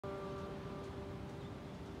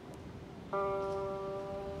I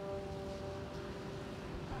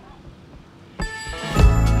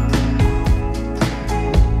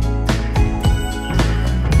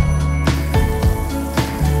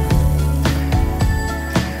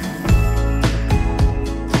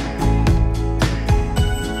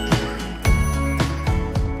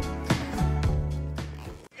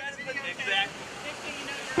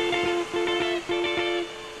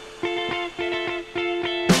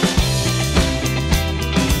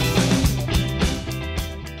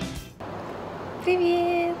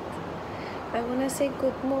want to say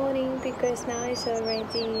good morning because now it's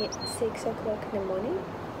already 6 o'clock in the morning,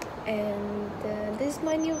 and this is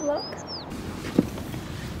my new vlog.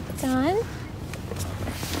 Done.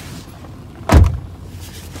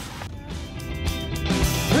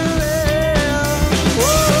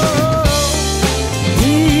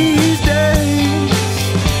 These days,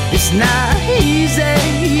 it's not easy.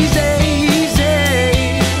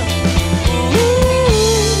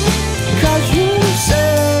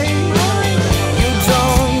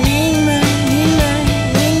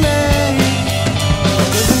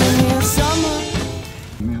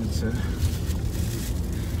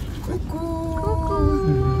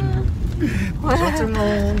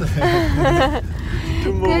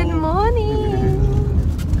 Good morning.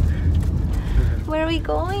 Where are we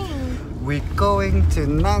going? We're going to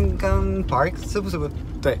Nangang Park. 是不是？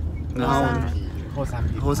对，然后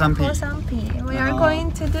后山皮。We are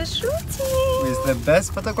going to the shooting with the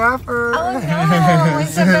best photographer. Oh no,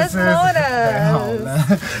 with the best models.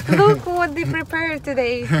 Look what they prepared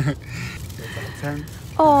today.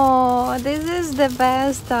 Oh, this is the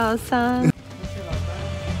best, Sasha.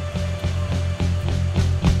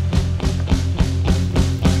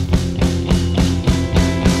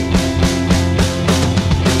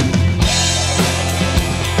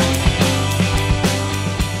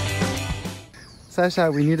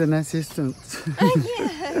 Sasha, we need an assistant.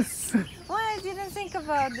 Yes. Why I didn't think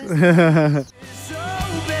about this.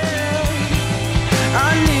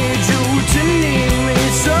 I need you to need me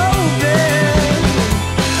so bad.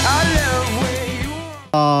 I love where you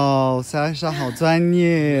are. 哦 ，Sasha 好专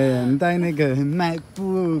业，带那个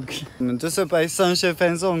MacBook。我们就是被上学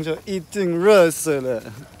分送就一定热死了，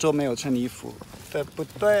就没有穿衣服，对不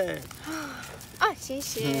对？啊，谢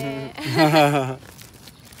谢。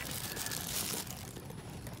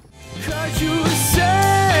Cause you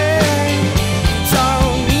say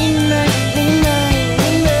don't need me.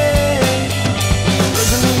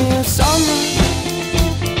 Doesn't mean it's summer.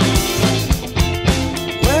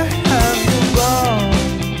 Where have you gone?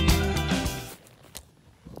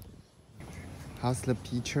 How's the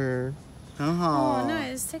picture? 很好。Oh,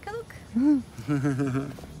 nice. Take a look.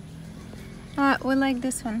 We like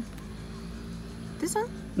this one. This one?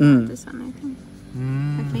 This one, I think. I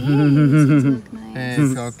think it looks nice.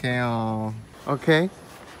 It's okay. Oh. Okay.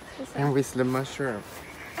 And with the mushroom.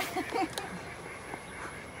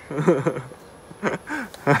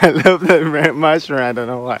 I love the red mushroom. I don't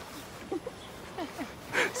know why.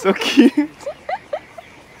 So cute.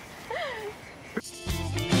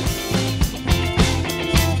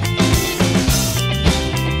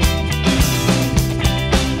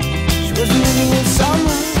 She was living in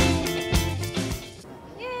summer.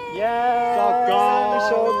 Yeah.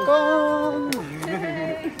 手工，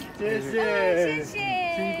谢谢，辛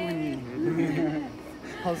苦你，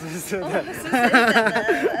好湿湿的，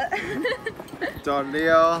走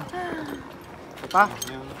溜，走吧。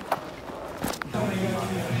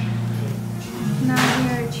Now we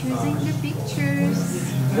are choosing the pictures.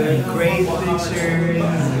 The great pictures.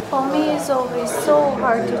 For me, it's always so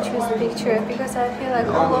hard to choose pictures because I feel like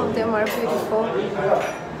all of them are beautiful.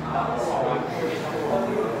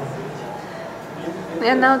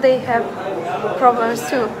 And now they have problems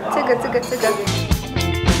too. 这个。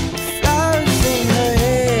Flowers in her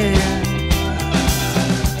hair.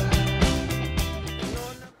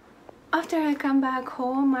 After I come back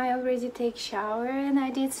home, I already take shower and I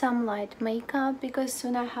did some light makeup because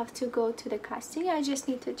soon I have to go to the casting. I just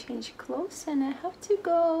need to change clothes and I have to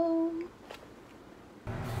go.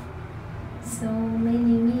 So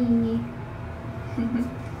many me.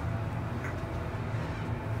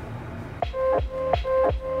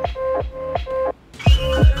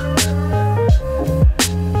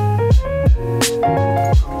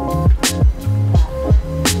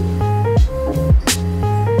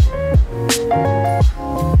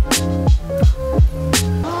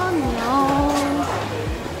 Oh no,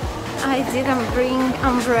 I didn't bring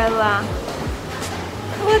umbrella.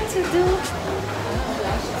 What to do?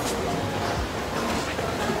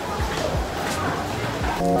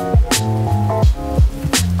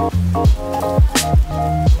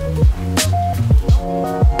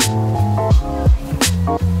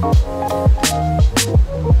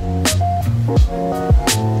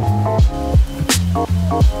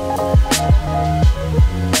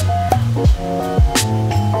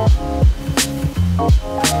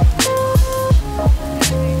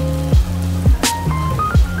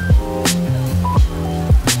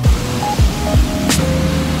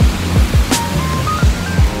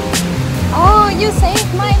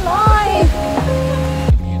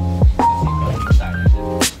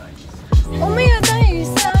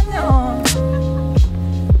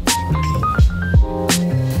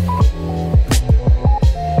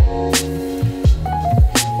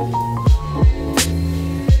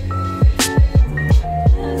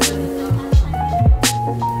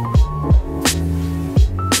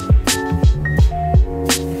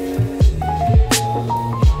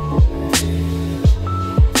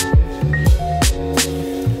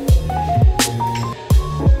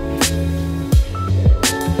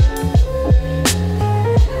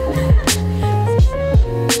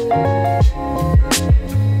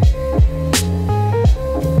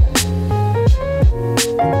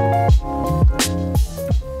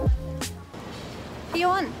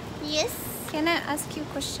 Yon, Yes. can I ask you a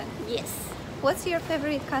question? Yes. What's your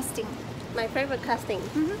favorite casting? My favorite casting.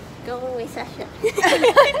 Going with Sasha.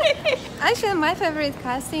 Actually, my favorite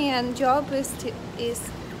casting and job is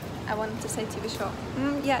I wanted to say TV show.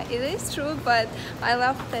 Yeah, it is true, but I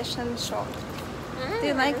love fashion show. Do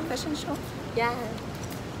you like fashion show? Yeah.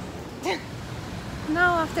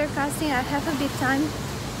 Now after casting, I have a bit time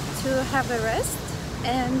to have a rest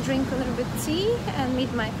and drink a little bit tea and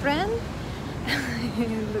meet my friend.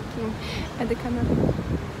 Looking at the camera.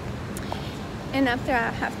 And after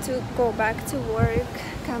I have to go back to work,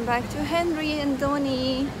 come back to Henry and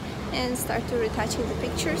Donnie and start to retouching the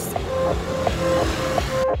pictures.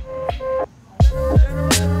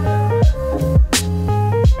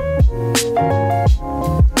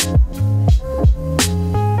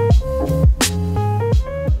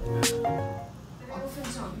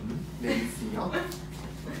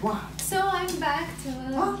 So I'm back to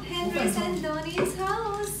Henry's and Donnie's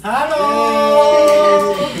house.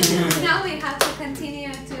 Hello. Now we have to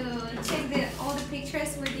continue to check all the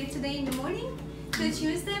pictures we did today in the morning, to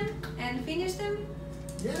choose them and finish them.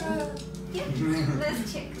 Yeah. Yeah,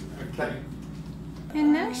 let's check. Okay.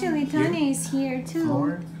 And actually, Tanya is here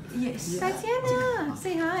too. Yes. Tatiana,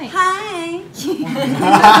 say hi. Hi.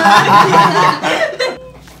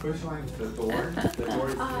 Which one? The door? The door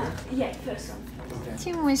is here? Yeah, first one.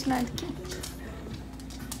 Чему сладкий?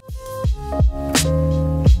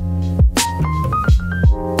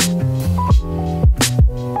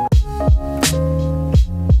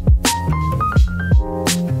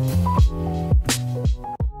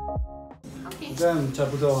这样差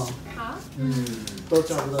不多。好。都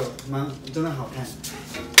差不多，真的好看。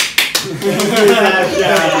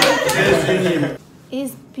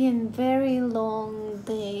It's been very long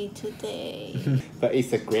day today. But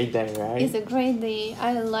it's a great day, right? It's a great day.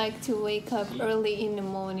 I like to wake up early in the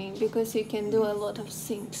morning because you can do a lot of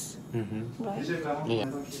things. Right? Yeah.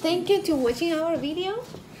 Thank you to watching our video.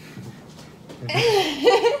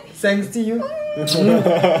 Thanks to you.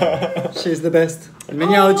 She's the best. 你们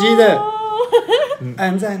要记得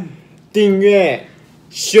按赞、订阅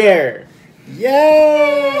share耶！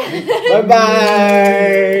拜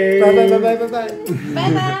拜拜拜拜拜拜拜。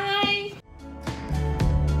Bye bye.